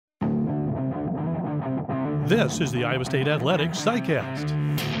This is the Iowa State Athletics SciCast.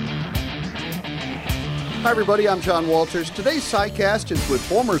 Hi, everybody. I'm John Walters. Today's SciCast is with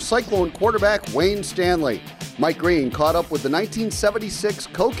former Cyclone quarterback Wayne Stanley. Mike Green caught up with the 1976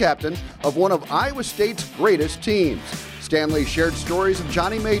 co-captain of one of Iowa State's greatest teams. Stanley shared stories of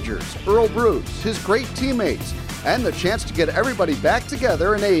Johnny Majors, Earl Bruce, his great teammates, and the chance to get everybody back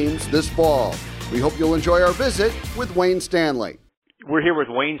together in Ames this fall. We hope you'll enjoy our visit with Wayne Stanley. We're here with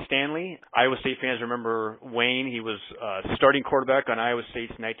Wayne Stanley. Iowa State fans remember Wayne. He was starting quarterback on Iowa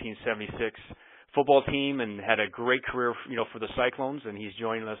State's 1976 football team and had a great career, for the Cyclones, and he's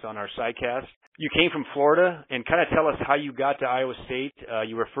joining us on our SciCast. You came from Florida, and kind of tell us how you got to Iowa State.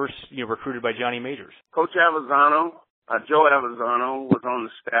 You were first, recruited by Johnny Majors. Coach Avezzano, Joe Avezzano, was on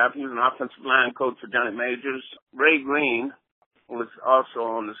the staff. He was an offensive line coach for Johnny Majors. Ray Green was also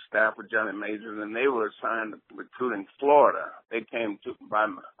on the staff with Johnny Majors, and they were assigned to recruiting Florida. They came to by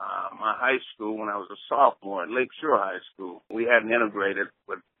my high school when I was a sophomore at Lakeshore High School. We hadn't integrated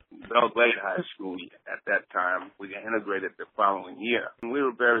with Belle Glade High School at that time. We got integrated the following year. And we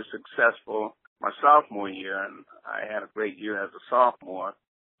were very successful my sophomore year, and I had a great year as a sophomore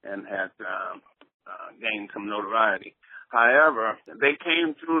and had gained some notoriety. However, they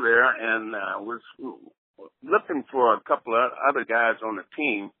came through there and was looking for a couple of other guys on the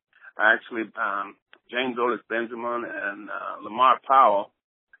team. Actually, James Otis Benjamin and Lamar Powell.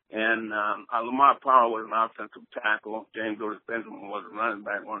 And Lamar Powell was an offensive tackle. James Otis Benjamin was a running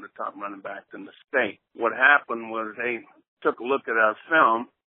back, one of the top running backs in the state. What happened was they took a look at our film,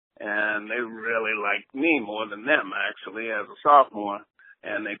 and they really liked me more than them, actually, as a sophomore.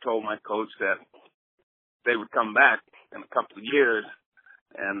 And they told my coach that they would come back in a couple of years,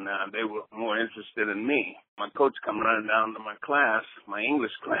 and they were more interested in me. My coach come running down to my class, my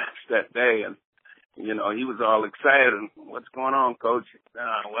English class that day, and he was all excited. What's going on, Coach?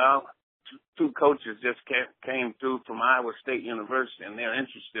 Well, two coaches just came through from Iowa State University, and they're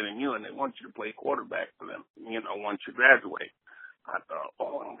interested in you, and they want you to play quarterback for them, once you graduate. I thought,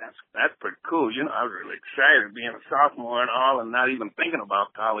 that's pretty cool. I was really excited being a sophomore and all, and not even thinking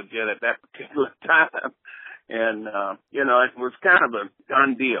about college yet at that particular time. And, it was kind of a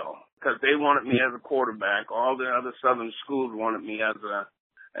done deal because they wanted me as a quarterback. All the other Southern schools wanted me as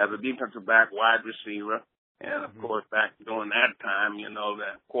a defensive back, wide receiver. And, of course, back during that time,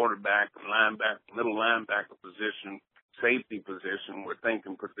 that quarterback, linebacker, middle linebacker position, safety position were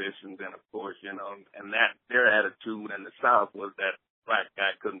thinking positions. And, of course, and that their attitude in the South was that black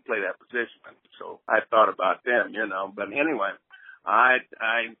guy couldn't play that position. So I thought about them, But anyway, I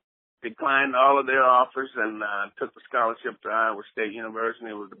declined all of their offers and took the scholarship to Iowa State University.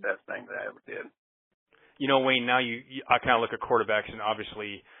 It was the best thing that I ever did. Wayne, now I kind of look at quarterbacks, and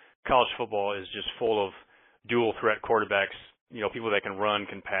obviously college football is just full of dual threat quarterbacks, people that can run,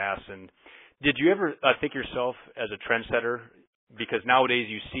 can pass. And did you ever think yourself as a trendsetter? Because nowadays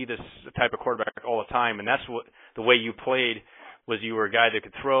you see this type of quarterback all the time, and that's what the way you played was you were a guy that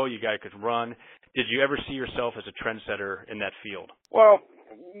could throw, you a guy that could run. Did you ever see yourself as a trendsetter in that field? Well,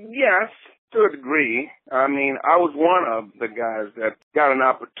 yes, to a degree. I mean, I was one of the guys that got an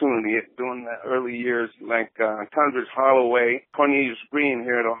opportunity during the early years, like Tundridge Holloway, Cornelius Green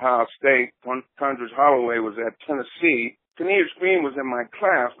here at Ohio State. Tundridge Holloway was at Tennessee. Cornelius Green was in my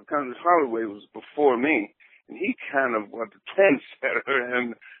class, but Tundridge Holloway was before me. And he kind of was the trendsetter,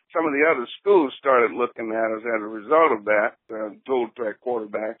 and some of the other schools started looking at us as a result of that, dual threat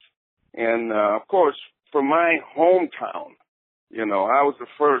quarterbacks. And, of course, for my hometown, I was the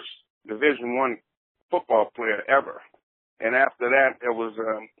first Division I football player ever. And after that, there was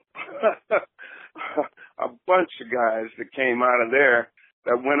a bunch of guys that came out of there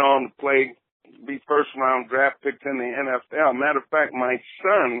that went on to be first-round draft picks in the NFL. Matter of fact, my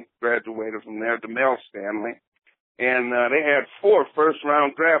son graduated from there, DeMel Stanley, and they had 4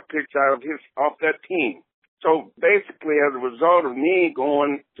 first-round draft picks off that team. So basically, as a result of me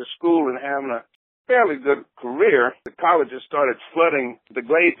going to school and having a fairly good career, the colleges started flooding the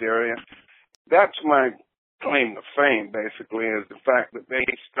Glades area. That's my claim to fame, basically, is the fact that they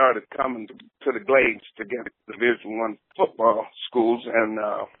started coming to the Glades to get Division I football schools, and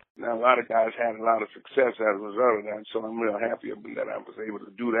now a lot of guys had a lot of success as a result of that, so I'm real happy that I was able to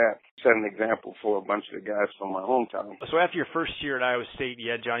do that, set an example for a bunch of the guys from my hometown. So after your first year at Iowa State,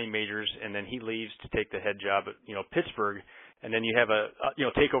 you had Johnny Majors, and then he leaves to take the head job at Pittsburgh. And then you have a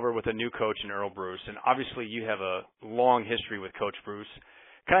takeover with a new coach in Earl Bruce, and obviously you have a long history with Coach Bruce.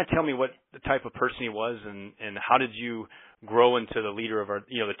 Kind of tell me what the type of person he was, and how did you grow into the leader of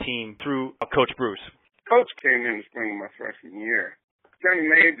the team through Coach Bruce? Coach came in the spring of my freshman year. Johnny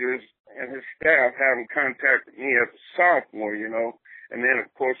Majors and his staff having contacted me as a sophomore, And then,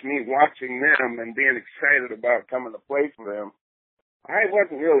 of course, me watching them and being excited about coming to play for them. I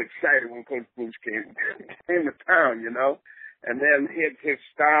wasn't real excited when Coach Bruce came to town, And then his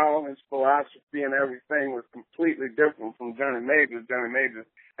style, his philosophy and everything was completely different from Johnny Majors. Johnny Majors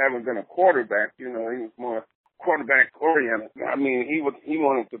having been a quarterback, he was more quarterback oriented. I mean, he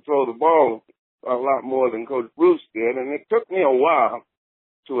wanted to throw the ball a lot more than Coach Bruce did, and it took me a while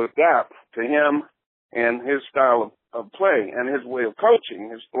to adapt to him and his style of play and his way of coaching,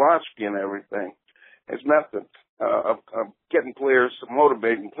 his philosophy and everything, his methods of getting players,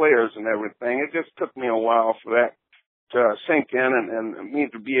 motivating players and everything. It just took me a while for that to sink in and me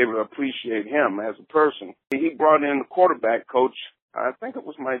to be able to appreciate him as a person. He brought in the quarterback coach, I think it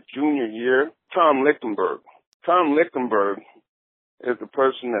was my junior year, Tom Lichtenberg. Tom Lichtenberg is the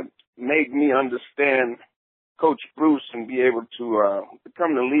person that made me understand Coach Bruce and be able to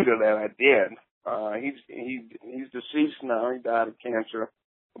become the leader that I did. He's deceased now. He died of cancer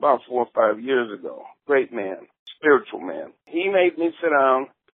about 4 or 5 years ago. Great man, spiritual man. He made me sit down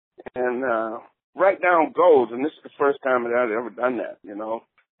and write down goals, and this is the first time that I'd ever done that,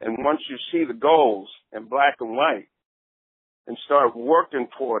 And once you see the goals in black and white and start working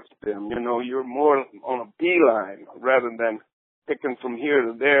towards them, you're more on a beeline rather than picking from here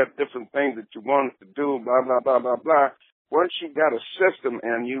to there different things that you wanted to do, blah, blah, blah, blah, blah. Once you've got a system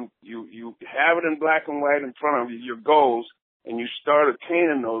and you have it in black and white in front of you, your goals, and you start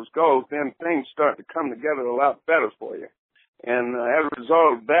attaining those goals, then things start to come together a lot better for you. And as a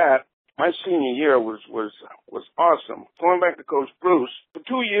result of that, my senior year was awesome. Going back to Coach Bruce, for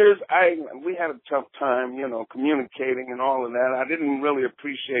 2 years, we had a tough time, communicating and all of that. I didn't really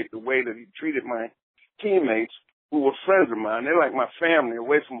appreciate the way that he treated my teammates who were friends of mine. They're like my family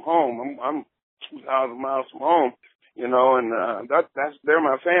away from home. I'm 2,000 miles from home, and they're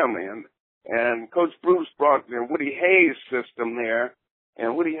my family. And Coach Bruce brought the Woody Hayes system there,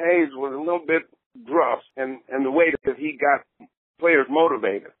 and Woody Hayes was a little bit gruff in the way that he got players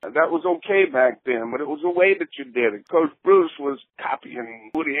motivated. That was okay back then, but it was the way that you did it. Coach Bruce was copying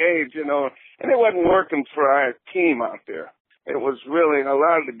Woody Hayes, and it wasn't working for our team out there. It was really, a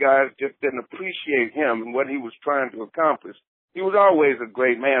lot of the guys just didn't appreciate him and what he was trying to accomplish. He was always a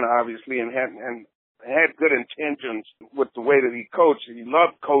great man, obviously, and had good intentions with the way that he coached. He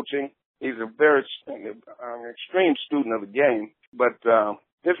loved coaching. He's a very extreme student of the game, but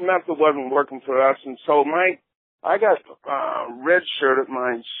his method wasn't working for us, and so I got redshirted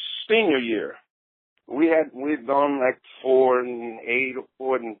my senior year. We'd gone like 4-8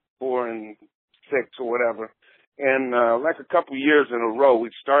 or 4-6 or whatever. And like a couple years in a row,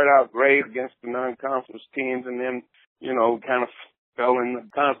 we'd start out great against the non-conference teams, and then, kind of fell in the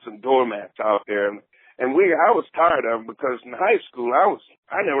constant doormats out there. And I was tired of them because in high school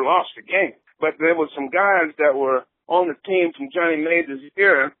I never lost a game. But there were some guys that were on the team from Johnny Majors'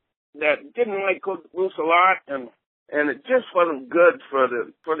 era that didn't like Coach Bruce a lot, and it just wasn't good for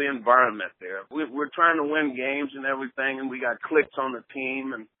the environment there. We're trying to win games and everything, and we got cliques on the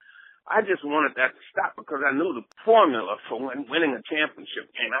team, and I just wanted that to stop because I knew the formula for winning a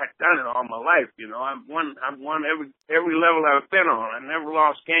championship game. I'd done it all my life, I've won every level I've been on. I never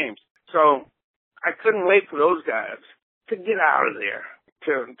lost games, so I couldn't wait for those guys to get out of there,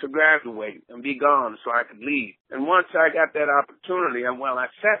 to graduate and be gone so I could leave. And once I got that opportunity, I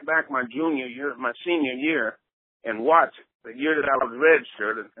sat back my senior year and watched the year that I was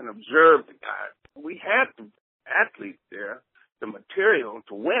redshirted and observed the guys. We had the athletes there, the material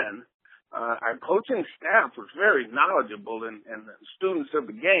to win. Our coaching staff was very knowledgeable and students of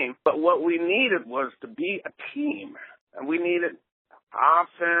the game, but what we needed was to be a team. And we needed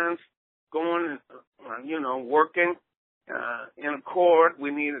offense going, working in a court.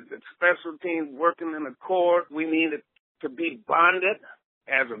 We needed the special teams working in a court. We needed to be bonded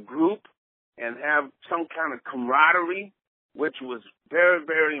as a group and have some kind of camaraderie, which was very,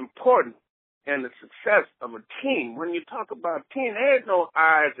 very important in the success of a team. When you talk about team, there's no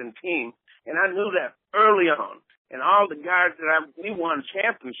I's in team, and I knew that early on. And all the guys that we won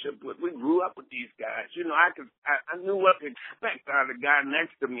championship with, we grew up with these guys. I knew what to expect out of the guy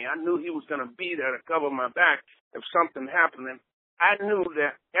next to me. I knew he was going to be there to cover my back if something happened. And I knew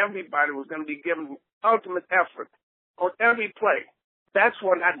that everybody was going to be given ultimate effort on every play. That's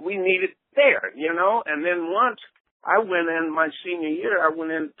what we needed there, And then once I went in my senior year, I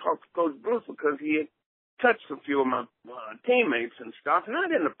went in and talked to Coach Bruce because he had touched a few of my teammates and stuff, and I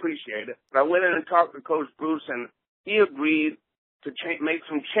didn't appreciate it. But I went in and talked to Coach Bruce, and he agreed to make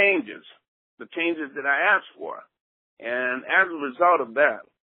some changes, the changes that I asked for. And as a result of that,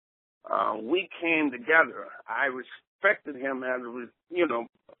 we came together. I respected him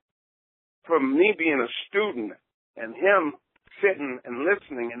for me being a student and him sitting and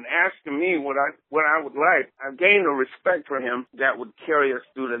listening and asking me what I would like, I gained a respect for him that would carry us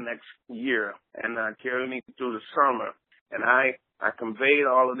through the next year and carry me through the summer. And I conveyed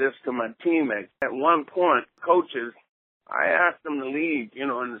all of this to my teammates. At one point, coaches, I asked them to leave, in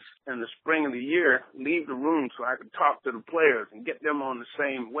the spring of the year, leave the room so I could talk to the players and get them on the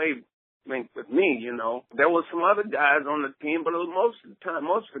same wavelength with me, There were some other guys on the team, but most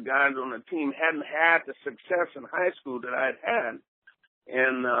of the guys on the team hadn't had the success in high school that I'd had.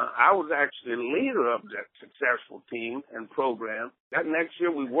 And I was actually the leader of that successful team and program. That next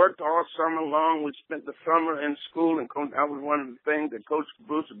year, we worked all summer long. We spent the summer in school, and that was one of the things that Coach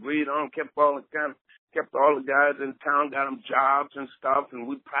Bruce agreed on, kept all the guys in town, got them jobs and stuff, and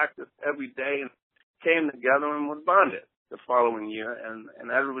we practiced every day and came together and were bonded the following year. And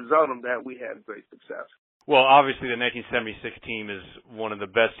as a result of that, we had great success. Well, obviously the 1976 team is one of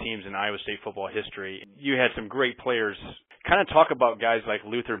the best teams in Iowa State football history. You had some great players. Kind of talk about guys like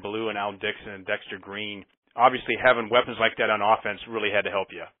Luther Ballou and Al Dixon and Dexter Green. Obviously having weapons like that on offense really had to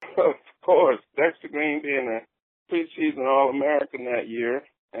help you. Of course. Dexter Green being a preseason All-American that year,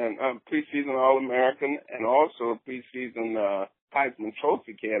 and preseason All-American, and also a preseason Heisman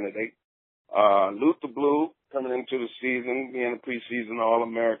Trophy candidate. Luther Ballou coming into the season, being a preseason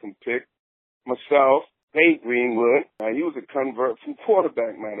All-American pick. Myself, Dave Greenwood, he was a convert from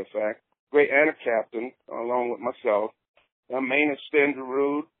quarterback, matter of fact. Great and a captain, along with myself. Maynard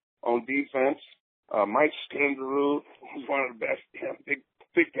Stenderud on defense. Mike Stenderud was one of the best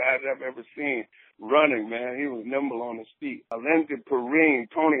big guys I've ever seen running, man. He was nimble on his feet. Lindsey Perrine,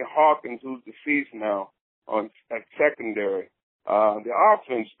 Tony Hawkins, who's deceased now, at secondary. The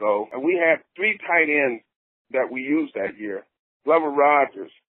offense, though, and we had 3 tight ends that we used that year. Glover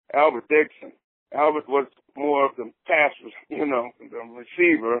Rogers, Albert Dixon. Albert was more of the passer, the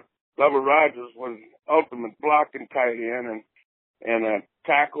receiver. Glover Rogers was ultimate blocking tight end, and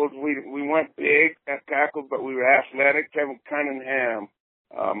tackles. We weren't big at tackles, but we were athletic. Kevin Cunningham,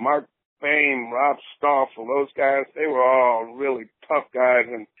 Mark Fame, Rob Stoffel, those guys, they were all really tough guys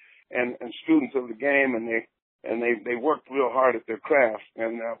and students of the game, and they worked real hard at their craft.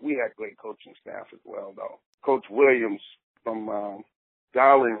 And we had great coaching staff as well, though. Coach Williams from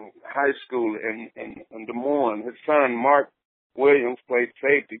Dowling High School in Des Moines, his son Mark Williams played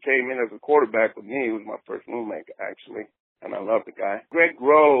safety, came in as a quarterback with me. He was my first roommate, actually, and I love the guy. Greg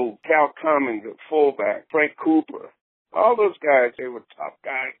Grove, Cal Cummings at fullback, Frank Cooper. All those guys, they were top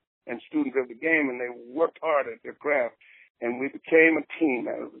guys and students of the game, and they worked hard at their craft. And we became a team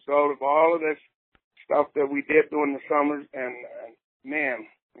as a result of all of this stuff that we did during the summers. And man,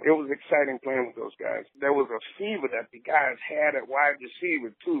 it was exciting playing with those guys. There was a fever that the guys had at wide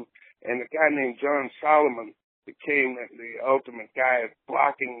receiver, too. And a guy named John Solomon became the ultimate guy at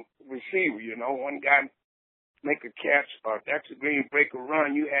blocking receiver. One guy make a catch or Dexter Green break a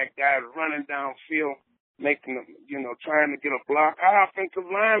run. You had guys running downfield, making, trying to get a block. Our offensive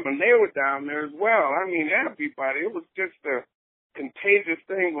linemen, they were down there as well. I mean, everybody. It was just a contagious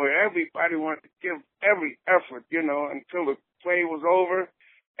thing where everybody wanted to give every effort, until the play was over.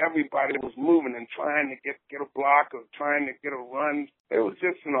 Everybody was moving and trying to get a block or trying to get a run. It was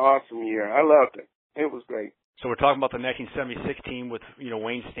just an awesome year. I loved it. It was great. So we're talking about the 1976 team with,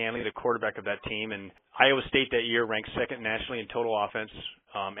 Wayne Stanley, the quarterback of that team. And Iowa State that year ranked second nationally in total offense,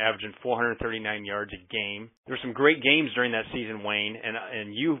 averaging 439 yards a game. There were some great games during that season, Wayne,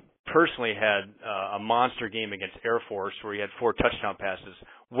 and you personally had a monster game against Air Force where you had 4 touchdown passes.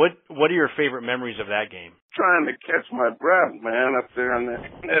 What are your favorite memories of that game? Trying to catch my breath, man, up there on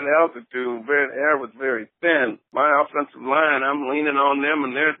that altitude. The air was very thin. My offensive line, I'm leaning on them,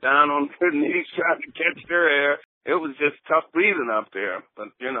 and they're down on their knees trying to catch their air. It was just tough breathing up there.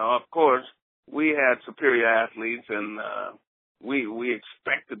 But, of course, we had superior athletes, and we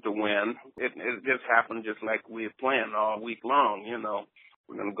expected to win. It just happened just like we had planned all week long,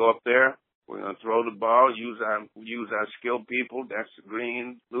 We're going to go up there. We're going to throw the ball, use our skilled people, Dexter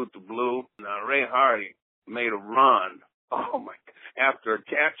Green, Luther Ballou. Ray Hardy made a run. Oh, my God. After a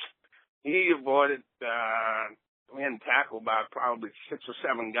catch, he avoided, we hadn't tackled by probably 6 or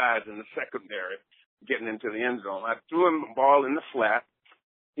 7 guys in the secondary getting into the end zone. I threw him the ball in the flat.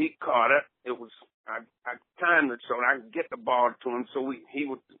 He caught it. I timed it so I could get the ball to him so he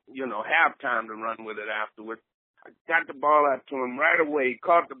would, have time to run with it afterwards. I got the ball out to him right away. He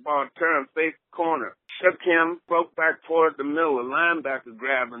caught the ball, turned, faced the corner, shook him, broke back toward the middle. The linebacker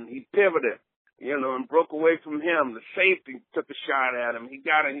grabbed him. He pivoted, and broke away from him. The safety took a shot at him. He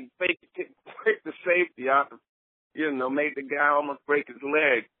got it. He faked the safety out, made the guy almost break his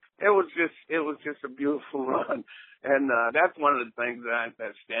leg. It was just a beautiful run. And that's one of the things that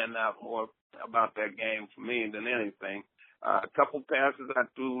stand out more about that game for me than anything. A couple passes I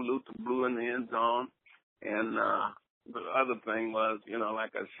threw Luther Blue in the end zone. And the other thing was,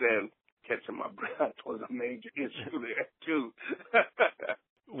 like I said, catching my breath was a major issue there, too.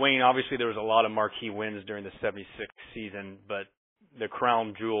 Wayne, obviously there was a lot of marquee wins during the 76 season, but the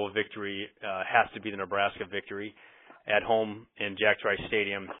crown jewel of victory has to be the Nebraska victory at home in Jack Trice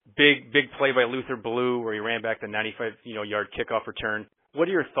Stadium. Big play by Luther Blue where he ran back the 95-yard kickoff return. What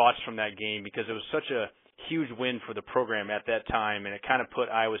are your thoughts from that game? Because it was such a huge win for the program at that time, and it kind of put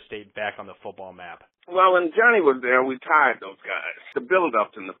Iowa State back on the football map. Well, when Johnny was there, we tied those guys. The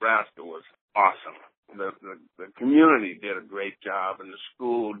build-up to Nebraska was awesome. The community did a great job, and the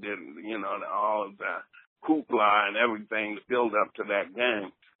school did, all of the hoopla and everything to build up to that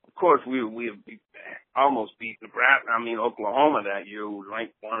game. Of course, we almost beat Oklahoma that year, who was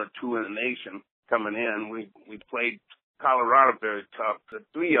ranked 1 or 2 in the nation coming in. We played Colorado very tough. The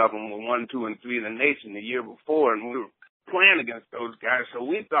 3 of them were 1, 2, and 3 in the nation the year before, and we were playing against those guys, so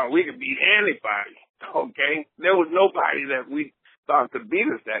we thought we could beat anybody, okay? There was nobody that we thought could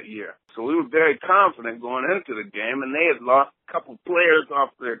beat us that year. So we were very confident going into the game, and they had lost a couple players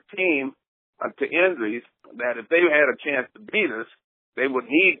off their team to injuries that if they had a chance to beat us, they would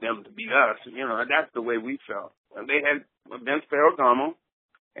need them to beat us. That's the way we felt. And they had Vince Ferragamo,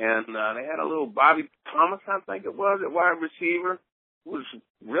 and they had a little Bobby Thomas, I think it was, at wide receiver, who was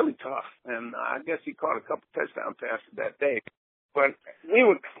really tough. And I guess he caught a couple touchdown passes that day. But we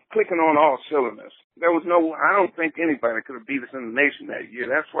were clicking on all cylinders. I don't think anybody could have beat us in the nation that year.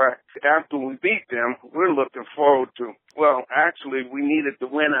 That's why after we beat them, we're looking forward to, actually we needed to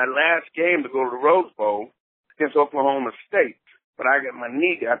win our last game to go to the Rose Bowl against Oklahoma State. But I got my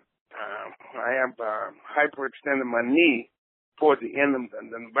knee hyperextended my knee towards the end of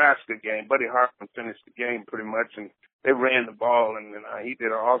the Nebraska game. Buddy Hartman finished the game pretty much, and they ran the ball, and he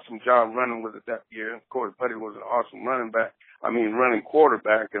did an awesome job running with it that year. Of course, Buddy was an awesome running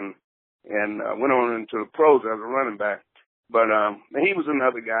quarterback, and went on into the pros as a running back. But he was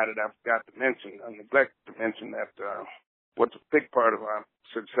another guy that I forgot to mention. I neglected to mention that was a big part of our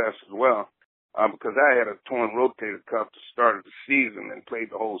success as well, because I had a torn rotator cuff to start of the season and played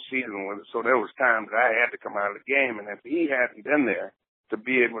the whole season with it. So there was times that I had to come out of the game, and if he hadn't been there to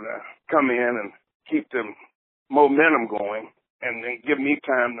be able to come in and keep the momentum going and then give me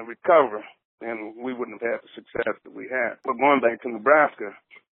time to recover, and we wouldn't have had the success that we had. But going back to Nebraska,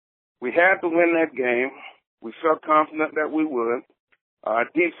 we had to win that game. We felt confident that we would. Our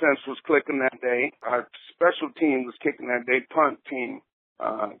defense was clicking that day. Our special team was kicking that day. Punt team,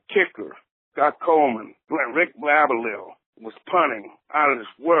 kicker, Scott Coleman, Rick Blabalil was punting out of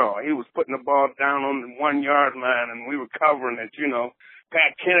this world. He was putting the ball down on the 1-yard line, and we were covering it,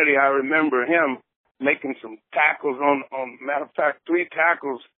 Pat Kennedy, I remember him making some tackles matter of fact, 3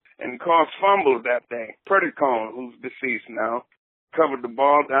 tackles and caused fumbles that day. Purdycone, who's deceased now, covered the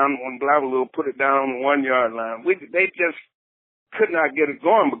ball down when Blabalil put it down on the 1-yard line. They just could not get it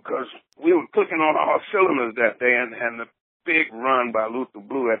going because we were clicking on all cylinders that day, and the big run by Luther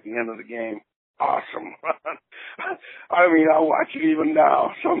Blue at the end of the game. Awesome run. I watch it even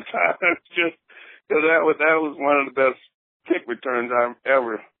now sometimes just because that was one of the best kick returns I've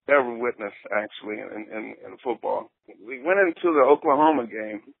ever witnessed, actually, in football. We went into the Oklahoma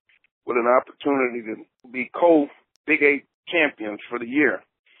game with an opportunity to be co-Big 8 champions for the year.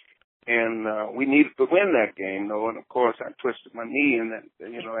 And we needed to win that game, though. And, of course, I twisted my knee at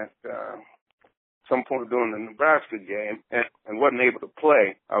some point during the Nebraska game and wasn't able to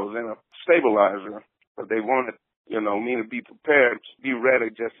play. I was in a stabilizer, but they wanted, me to be prepared, to be ready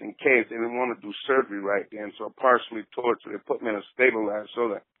just in case. They didn't want to do surgery right then, so partially tortured. They put me in a stabilizer so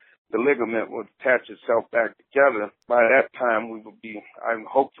that the ligament would attach itself back together. By that time, I would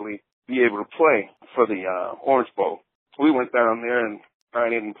hopefully be able to play for the Orange Bowl. We went down there and I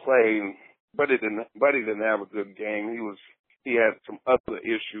didn't play, and Buddy didn't have a good game. He had some other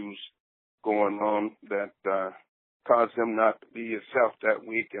issues going on that caused him not to be himself that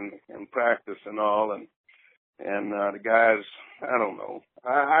week in practice and all, and the guys, I don't know.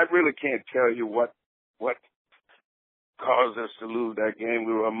 I really can't tell you what caused us to lose that game.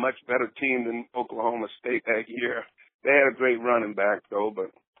 We were a much better team than Oklahoma State that year. They had a great running back, though, but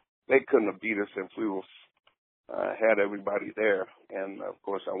they couldn't have beat us if we had everybody there. And, of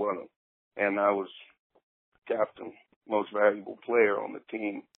course, I wasn't. And I was captain, most valuable player on the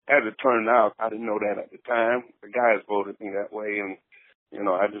team. As it turned out, I didn't know that at the time. The guys voted me that way, and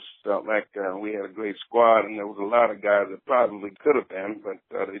I just felt like we had a great squad, and there was a lot of guys that probably could have been, but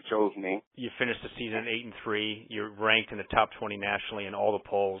they chose me. You finished the season 8-3. You're ranked in the top 20 nationally in all the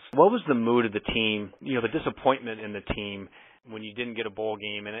polls. What was the mood of the team, the disappointment in the team when you didn't get a bowl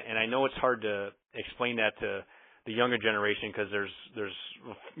game? And I know it's hard to explain that to the younger generation, because there's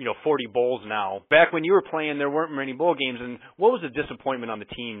 40 bowls now. Back when you were playing, there weren't many bowl games, and what was the disappointment on the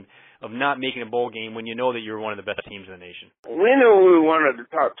team of not making a bowl game when you know that you were one of the best teams in the nation? We knew we were one of the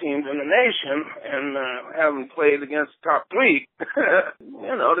top teams in the nation, and having played against the top three,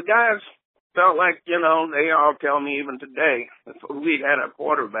 the guys felt like, they all tell me even today, if we had a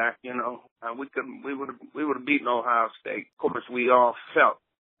quarterback, we would have beaten Ohio State. Of course, we all felt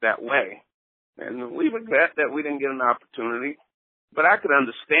that way. And we regret that we didn't get an opportunity. But I could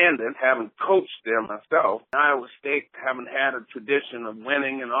understand it, having coached there myself. Iowa State having had a tradition of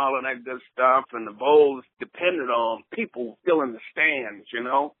winning and all of that good stuff, and the bowls depended on people filling the stands,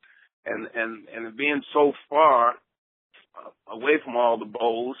 and it being so far away from all the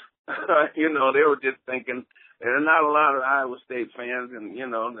bowls, they were just thinking there are not a lot of Iowa State fans, and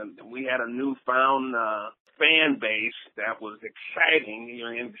we had a newfound fan base that was exciting,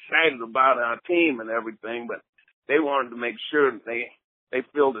 excited about our team and everything, but they wanted to make sure that they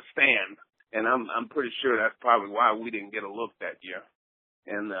filled the stand, and I'm pretty sure that's probably why we didn't get a look that year.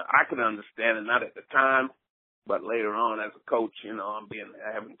 And I could understand it, not at the time, but later on as a coach,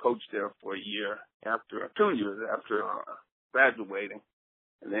 I haven't coached there for 2 years after graduating,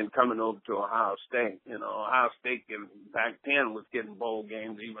 and then coming over to Ohio State. Ohio State back then was getting bowl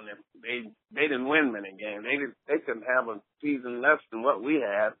games, even if they didn't win many games. They couldn't have a season less than what we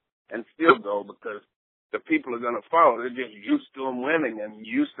had and still go, because the people are going to follow. They're just used to them winning and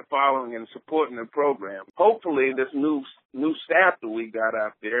used to following and supporting the program. Hopefully, this new staff that we got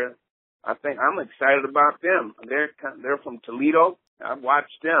out there, I think I'm excited about them. They're from Toledo. I've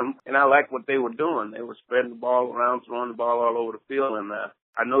watched them, and I like what they were doing. They were spreading the ball around, throwing the ball all over the field, and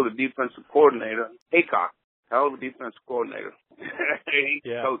I know the defensive coordinator, Haycock, hell of a defensive coordinator. He's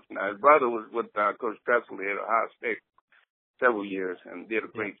coaching. Now, his brother was with Coach Presley at Ohio State several years and did a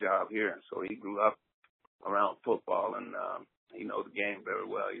great job here. So he grew up around football, and he knows the game very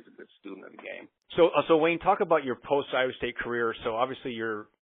well. He's a good student of the game. So Wayne, talk about your post-Iowa State career. So obviously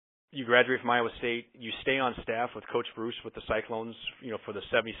you graduate from Iowa State. You stay on staff with Coach Bruce with the Cyclones, for the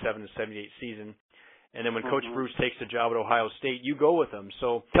 77 to 78 season. And then when Coach Bruce takes the job at Ohio State, you go with him.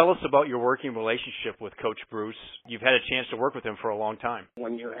 So tell us about your working relationship with Coach Bruce. You've had a chance to work with him for a long time.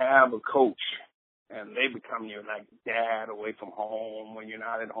 When you have a coach and they become your like dad away from home, when you're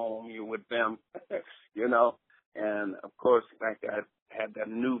not at home, you're with them, And of course, I had that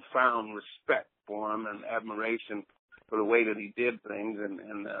newfound respect for him and admiration for the way that he did things,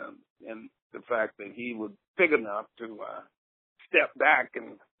 and the fact that he was big enough to step back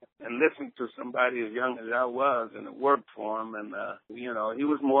and listen to somebody as young as I was, and it worked for him. And he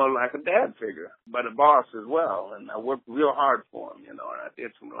was more like a dad figure, but a boss as well. And I worked real hard for him, and I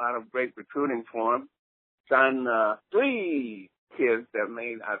did a lot of great recruiting for him. Signed 3 kids that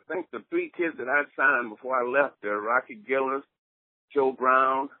made, I think the 3 kids that I signed before I left there, Rocky Gillis, Joe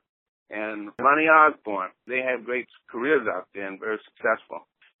Brown, and Ronnie Osborne. They had great careers out there and very successful.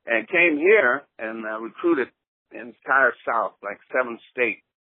 And came here and recruited in the entire South, like 7 states.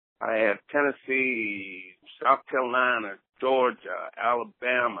 I had Tennessee, South Carolina, Georgia,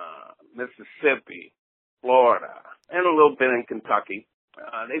 Alabama, Mississippi, Florida, and a little bit in Kentucky.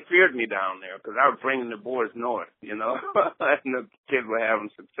 They feared me down there because I was bringing the boys north, and the kids were having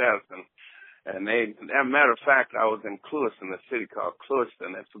success. And they, as a matter of fact, I was in Clewiston, a city called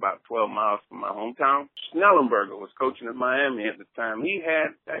Clewiston. It's about 12 miles from my hometown. Schnellenberger was coaching in Miami at the time. He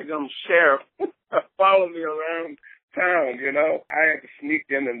had that sheriff follow me around town, I had to sneak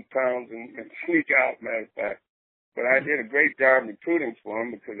in towns and sneak out, matter of fact. But I did a great job recruiting for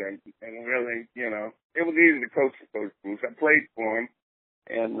him because I really, it was easy to coach Coach Bruce. I played for him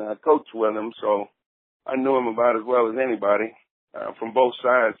and coached with him, so I knew him about as well as anybody from both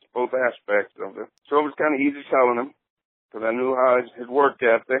sides, both aspects of it. So it was kind of easy telling him because I knew how his work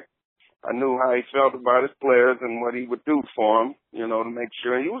ethic. I knew how he felt about his players and what he would do for them, to make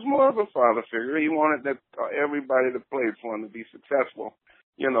sure. He was more of a father figure. He wanted everybody that played for him to be successful,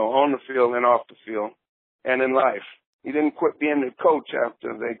 on the field and off the field and in life. He didn't quit being the coach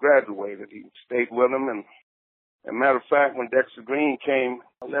after they graduated. He stayed with them. And as a matter of fact, when Dexter Green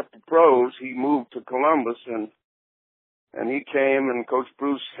left the pros, he moved to Columbus and he came and Coach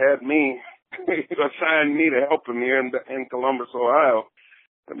Bruce had me, assigned me to help him here in Columbus, Ohio,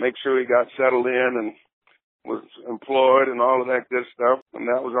 to make sure he got settled in and was employed and all of that good stuff. And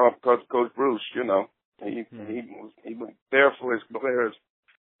that was all because of Coach Bruce, He was there for his players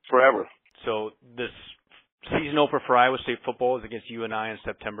forever. So this season opener for Iowa State football is against UNI on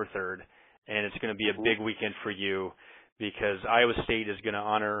September 3rd, and it's going to be a big weekend for you because Iowa State is going to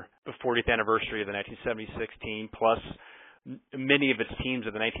honor the 40th anniversary of the 1976 team, plus many of its teams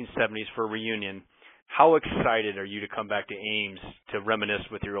of the 1970s for a reunion. How excited are you to come back to Ames to reminisce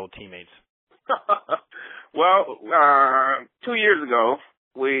with your old teammates? Well, 2 years ago,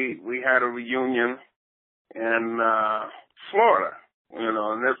 we had a reunion in Florida,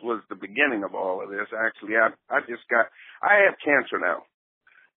 and this was the beginning of all of this. Actually, I have cancer now,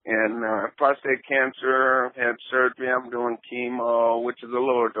 and prostate cancer, had surgery. I'm doing chemo, which is a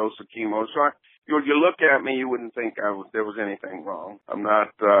lower dose of chemo. So you look at me, you wouldn't think there was anything wrong. I'm not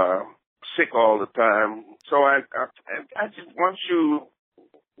sick all the time. So I just want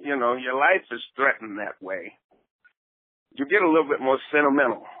your life is threatened that way. You get a little bit more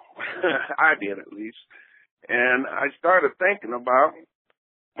sentimental. I did, at least. And I started thinking about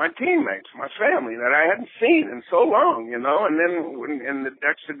my teammates, my family that I hadn't seen in so long, And then when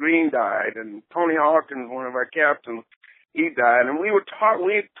Dexter Green died, and Tony Hawkins, one of our captains, he died, and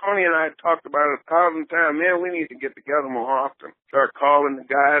Tony and I talked about it 1,000 times. Man, we need to get together more often. Start calling the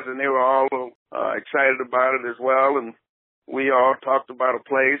guys, and they were all excited about it as well. And we all talked about a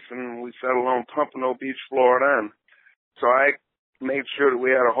place, and we settled on Pompano Beach, Florida. And so I made sure that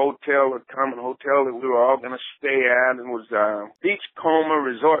we had a hotel, a common hotel that we were all going to stay at, and it was Beachcomber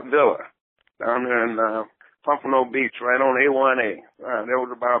Resort Villa down there in Pompano Beach, right on A1A. There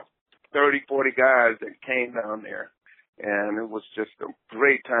was about 30, 40 guys that came down there, and it was just a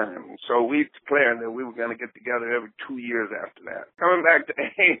great time. So we declared that we were going to get together every 2 years after that. Coming back to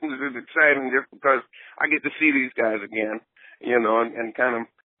Ames is exciting just because I get to see these guys again, and kind of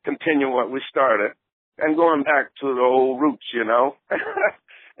continue what we started. And going back to the old roots,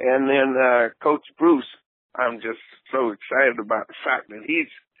 And then Coach Bruce, I'm just so excited about the fact that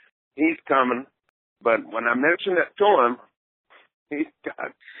he's coming. But when I mentioned it to him, he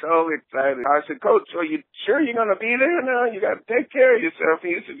got so excited. I said, Coach, are you sure you're going to be there now? You got to take care of yourself.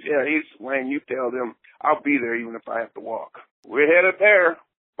 He said, yeah. Wayne, you tell them I'll be there even if I have to walk. We're headed there,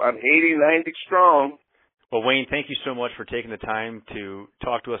 about 80, 90 strong. Well, Wayne, thank you so much for taking the time to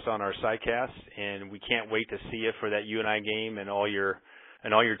talk to us on our sidecast, and we can't wait to see you for that UNI game and all your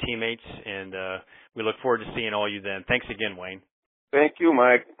teammates, and we look forward to seeing all you then. Thanks again, Wayne. Thank you,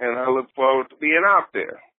 Mike, and I look forward to being out there.